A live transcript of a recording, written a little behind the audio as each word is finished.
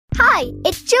Hi,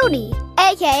 it's Judy,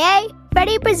 a.k.a.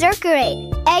 Freddy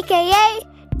Berserkerate, a.k.a.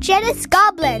 Janice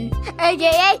Goblin,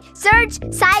 a.k.a. Surge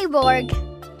Cyborg.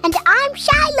 And I'm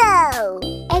Shiloh,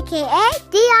 a.k.a.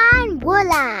 Dion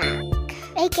Warlock,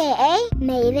 a.k.a.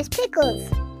 Mavis Pickles.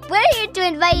 We're here to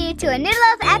invite you to a Noodle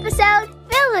Loaf episode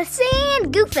filled with singing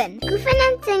and goofing. Goofing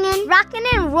and singing. Rocking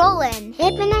and rolling.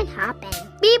 Hipping and hopping.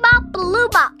 Bebop, baloo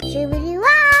bop.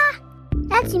 Shoo-ba-doo-wah.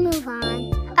 Let's move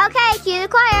on. Okay, cue the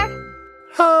choir.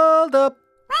 Hold up.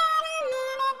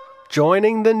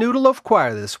 Joining the Noodle Loaf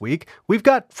Choir this week, we've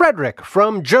got Frederick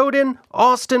from Jodin,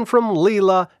 Austin from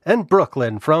Leela, and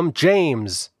Brooklyn from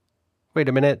James. Wait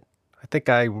a minute. I think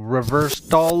I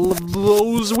reversed all of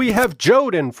those. We have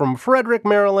Jodin from Frederick,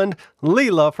 Maryland,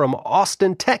 Leela from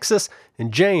Austin, Texas,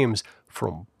 and James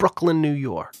from Brooklyn, New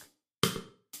York.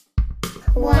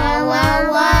 Wah,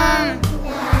 wah, wah.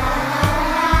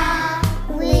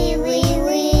 Wee, wee,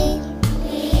 wee.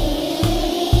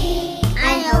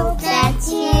 I hope that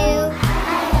you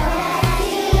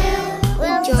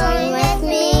will join with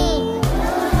me.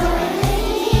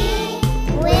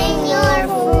 Bring your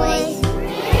voice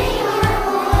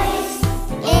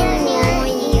in your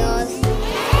ears.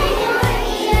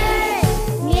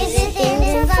 Music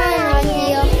in front of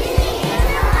you.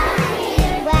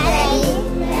 Ready,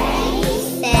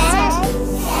 set,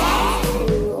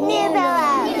 Noodle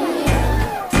Loaf.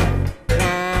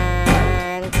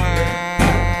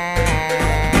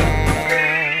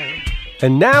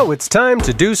 And now it's time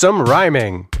to do some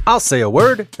rhyming. I'll say a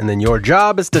word, and then your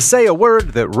job is to say a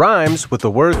word that rhymes with the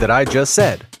word that I just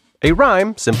said. A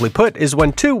rhyme, simply put, is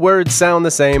when two words sound the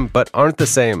same but aren't the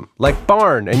same, like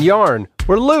barn and yarn,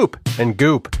 or loop and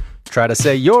goop. Try to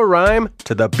say your rhyme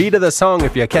to the beat of the song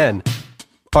if you can.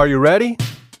 Are you ready?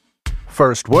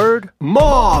 First word,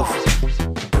 mauve,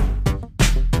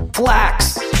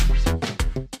 flax,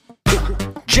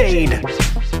 jade,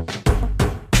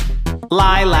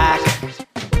 lilac,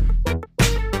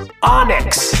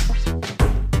 onyx,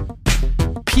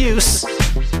 puce.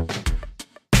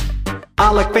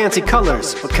 I like fancy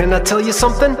colors, but can I tell you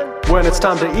something? When it's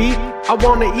time to eat, I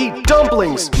want to eat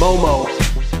dumplings. Momo,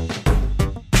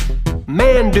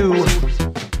 mandu,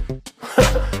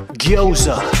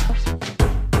 gyoza,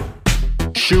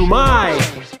 shumai,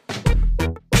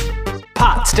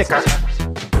 pot sticker,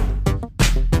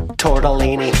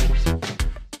 tortellini.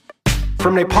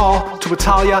 From Nepal to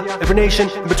Italia, every nation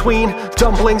in between,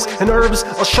 dumplings and herbs,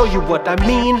 I'll show you what I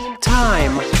mean.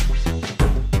 Thyme,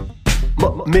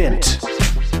 mint,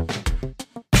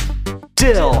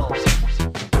 dill,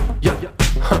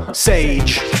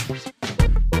 sage,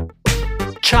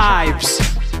 chives,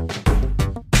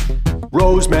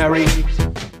 rosemary.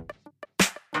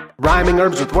 Rhyming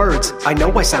herbs with words, I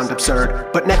know I sound absurd,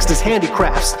 but next is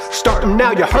handicrafts, starting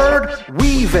now you heard,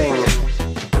 weaving,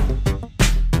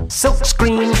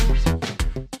 silkscreen,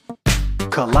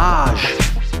 collage,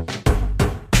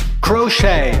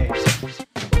 crochet,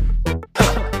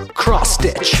 cross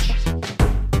stitch,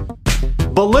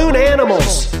 balloon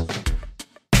animals.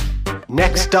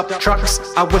 Next up, trucks.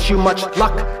 I wish you much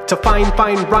luck to find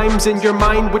fine rhymes in your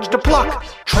mind which to pluck.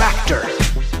 Tractor,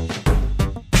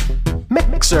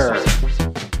 mixer,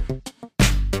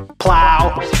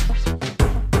 plow,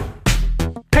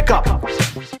 pickup,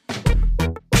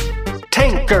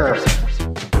 tanker,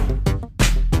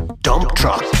 dump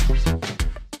truck.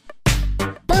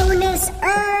 Bonus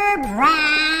herb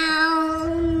round.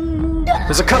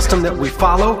 There's a custom that we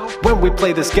follow when we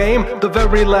play this game. The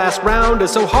very last round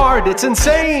is so hard, it's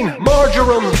insane.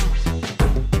 Marjoram,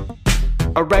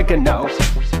 oregano,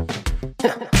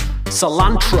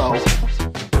 cilantro,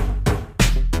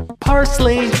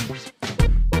 parsley,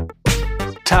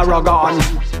 tarragon,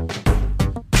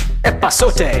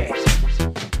 epazote.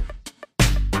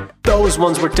 Those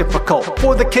ones were difficult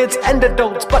for the kids and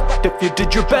adults, but if you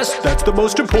did your best, that's the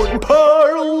most important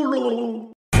part.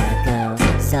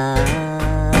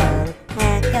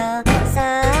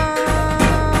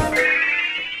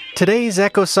 Today's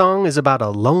Echo Song is about a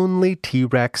lonely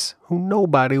T-Rex who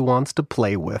nobody wants to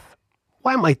play with.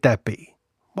 Why might that be?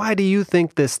 Why do you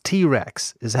think this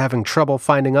T-Rex is having trouble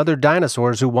finding other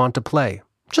dinosaurs who want to play?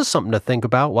 Just something to think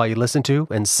about while you listen to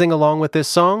and sing along with this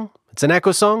song. It's an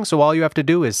Echo Song, so all you have to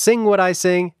do is sing what I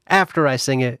sing after I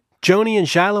sing it. Joni and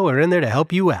Shiloh are in there to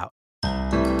help you out.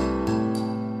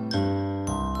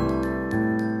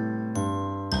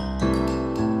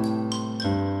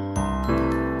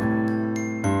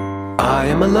 I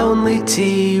am a lonely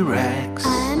T-Rex.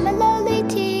 I'm a lonely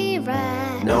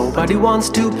T-Rex. Nobody wants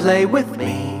to play with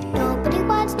me. Nobody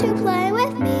wants to play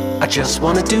with me. I just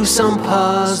want to do some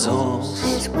puzzles. I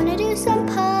just want to do some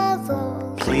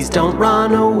puzzles. Please don't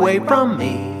run away from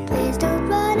me. Please don't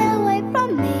run away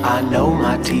I know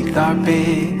my teeth are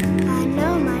big, I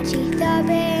know my teeth are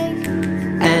big,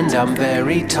 and I'm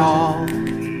very tall.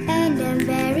 and I'm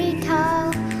very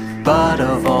tall. But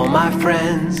of all my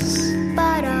friends,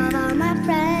 But of all my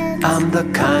friends, I'm the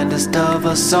kindest of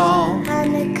us all.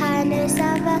 I'm the kindest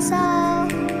of us all.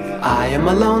 I am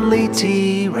a lonely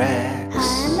T-Rex.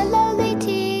 I'm a lonely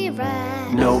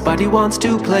T-Rex. Nobody wants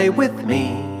to play with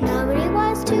me. Nobody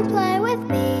wants to play with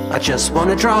me. I just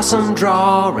wanna draw some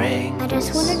drawings. I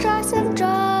just want to draw some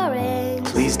drawings.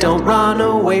 Please don't run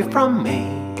away from me.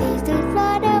 Please don't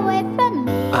run away from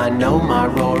me. I know my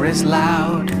roar is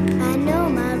loud, I know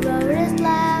my roar is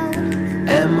loud,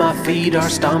 and my feet are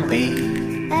stumpy.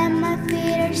 and my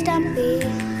feet are stumpy.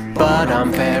 But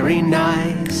I'm very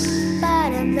nice,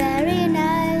 But I'm very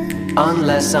nice,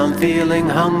 unless I'm feeling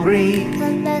hungry.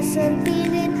 unless I'm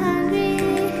feeling hungry.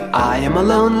 I am a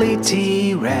lonely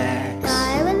T-Rex.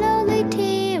 I'm a lonely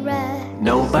T-Rex.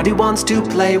 Nobody wants to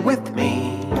play with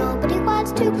me. Nobody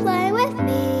wants to play with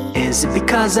me. Is it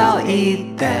because I'll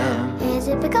eat them? Is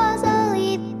it because I'll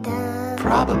eat them?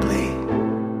 Probably.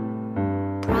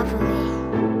 Probably.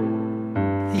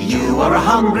 You are a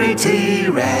hungry You're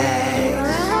T-Rex. a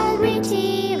hungry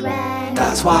T-Rex.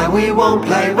 That's why we won't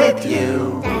play with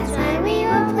you. That's why we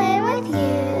won't play with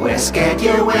you. We're scared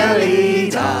you will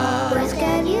eat us. We're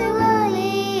scared you will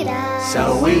eat us.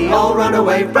 So we all run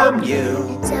away from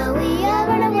you. So we all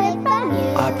run away from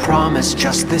you. I promise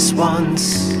just this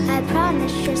once. I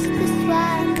promise just this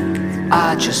one.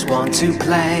 I just want to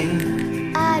play.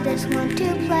 I just want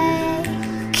to play.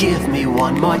 Give me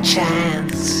one more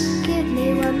chance. Give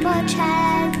me one more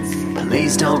chance.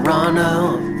 Please don't run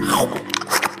away.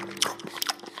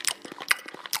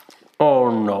 Oh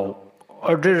no,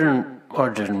 I didn't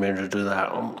mean to do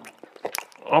that.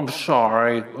 I'm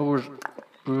sorry. It was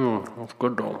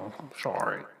good though. I'm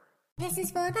sorry. This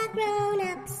is for the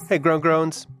grown-ups. Hey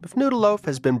Grown-Groans, if Noodle Loaf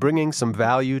has been bringing some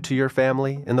value to your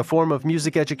family in the form of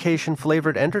music education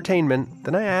flavored entertainment,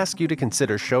 then I ask you to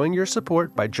consider showing your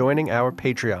support by joining our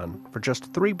Patreon for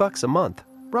just $3 a month,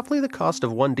 roughly the cost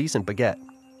of one decent baguette.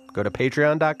 Go to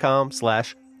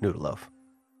patreon.com/noodleloaf.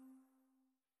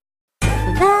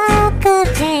 Local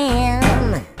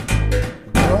Jam.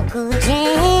 Local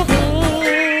Jam.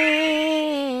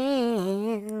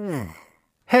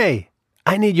 Hey,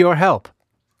 I need your help.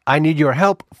 I need your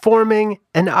help forming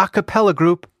an a cappella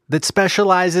group that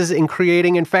specializes in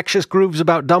creating infectious grooves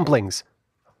about dumplings.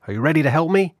 Are you ready to help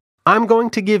me? I'm going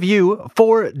to give you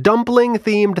 4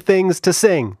 dumpling-themed things to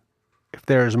sing. If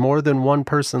there's more than one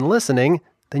person listening,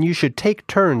 then you should take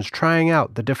turns trying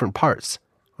out the different parts.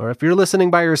 Or if you're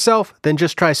listening by yourself, then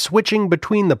just try switching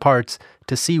between the parts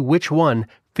to see which one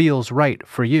feels right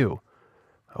for you.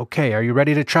 Okay, are you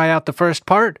ready to try out the first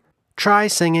part? Try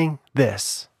singing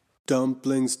this.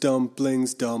 Dumplings,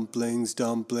 dumplings, dumplings,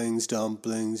 dumplings,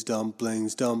 dumplings,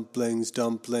 dumplings, dumplings,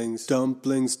 dumplings,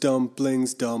 dumplings,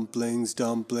 dumplings, dumplings,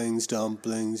 dumplings,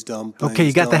 dumplings, dumplings. Okay,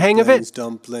 you got the hang of it?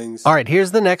 Dumplings. All right,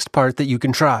 here's the next part that you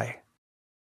can try.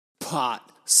 Pot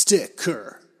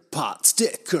sticker, pot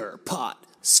sticker, pot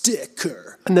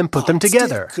sticker. And then put them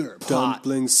together.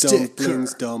 Dumplings,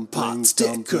 dumplings, dumplings, dumplings,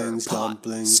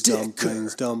 dumplings,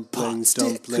 dumplings, dumplings,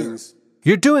 dumplings.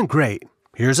 You're doing great.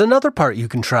 Here's another part you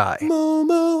can try.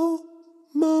 Momo,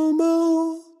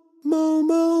 Momo,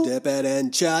 Momo. Dip it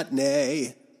in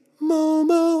chutney.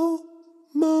 Momo,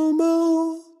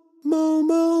 Momo,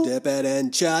 Momo. Dip it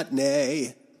in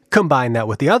chutney. Combine that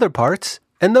with the other parts,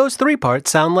 and those 3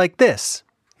 parts sound like this.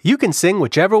 You can sing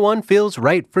whichever one feels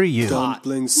right for you.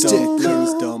 Dumplings,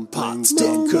 dumplings, dumplings,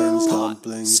 dumplings,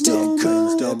 dumplings,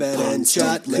 dumplings, dip it in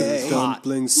chutney.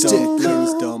 Dumplings,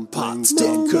 dumplings, dumplings,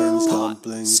 dumplings,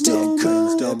 dumplings,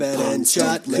 dumplings, dip it in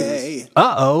chutney.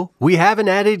 Uh-oh, we haven't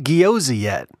added gyoza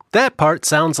yet. That part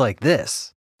sounds like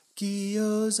this.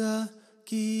 Gyoza,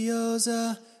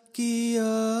 gyoza,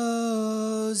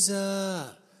 gyoza,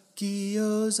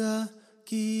 gyoza,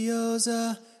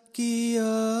 gyoza,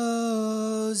 gyoza.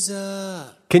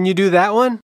 Can you do that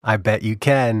one? I bet you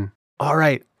can. All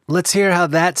right, let's hear how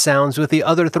that sounds with the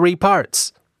other 3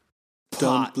 parts.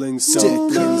 Dumplings,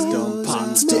 dumplings,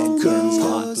 dumplings, dumplings,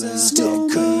 dumplings,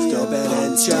 dumplings, dip it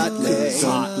in chutney.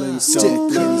 Dumplings,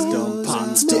 dumplings,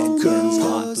 dumplings, dumplings,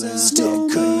 dumplings,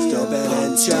 dumplings, dip it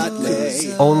in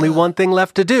chutney. Only one thing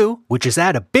left to do, which is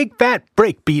add a big fat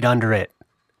break beat under it.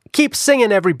 Keep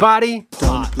singing, everybody.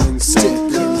 Dumplings,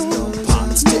 dumplings,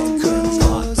 dumplings, dumplings,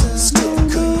 dumplings,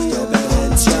 dumplings, dip it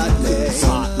in chutney.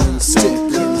 Dumplings,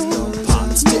 dumplings,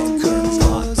 dumplings, dumplings,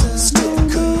 dumplings,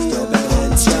 dumplings, dip it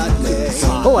in chutney.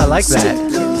 Oh, I like that.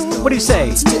 What do you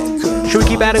say? Should we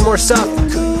keep adding more stuff?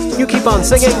 You keep on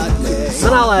singing,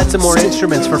 then I'll add some more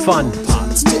instruments for fun.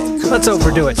 Pot sticker. Let's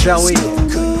overdo it, shall we?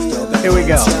 Here we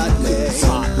go.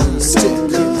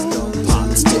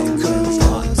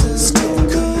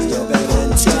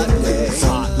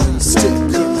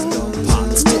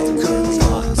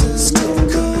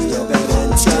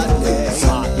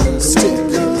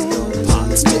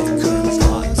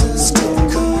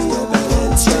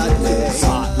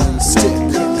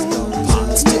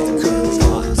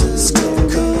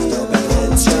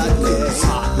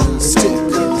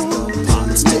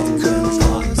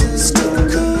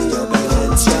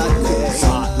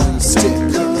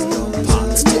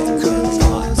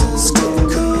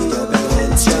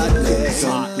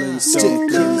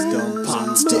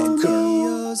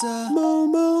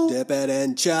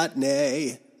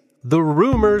 Chutney. The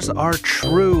rumors are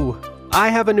true. I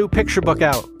have a new picture book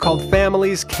out called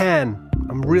Families Can.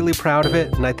 I'm really proud of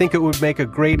it, and I think it would make a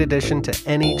great addition to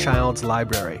any child's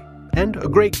library. And a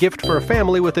great gift for a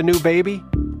family with a new baby,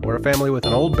 or a family with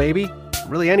an old baby,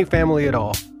 really any family at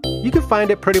all. You can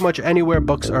find it pretty much anywhere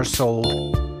books are sold.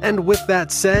 And with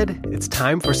that said, it's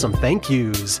time for some thank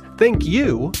yous. Thank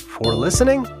you for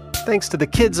listening. Thanks to the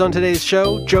kids on today's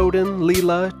show, Joden,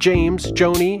 Leela, James,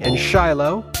 Joni, and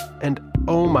Shiloh. And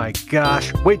oh my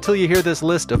gosh, wait till you hear this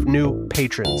list of new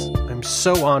patrons. I'm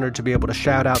so honored to be able to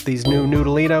shout out these new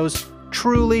Noodleinos.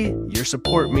 Truly, your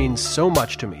support means so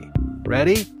much to me.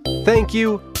 Ready? Thank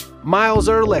you, Miles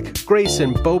Ehrlich,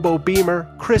 Grayson, Bobo Beamer,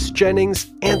 Chris Jennings,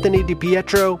 Anthony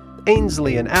DiPietro,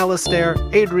 Ainsley and Alistair,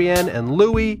 Adrienne and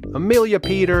Louie, Amelia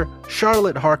Peter,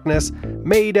 Charlotte Harkness,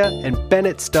 Maida and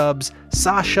Bennett Stubbs,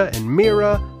 Sasha and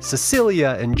Mira,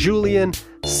 Cecilia and Julian,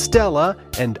 Stella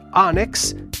and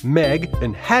Onyx, Meg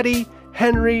and Hattie,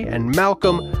 Henry and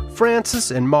Malcolm,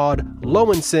 Francis and Maud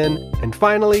Lowenson, and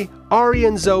finally, Ari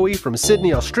and Zoe from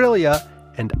Sydney, Australia,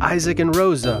 and Isaac and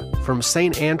Rosa from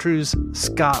St. Andrews,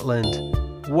 Scotland.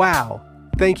 Wow,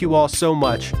 thank you all so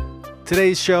much.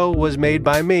 Today's show was made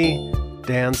by me,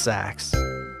 Dan Sachs.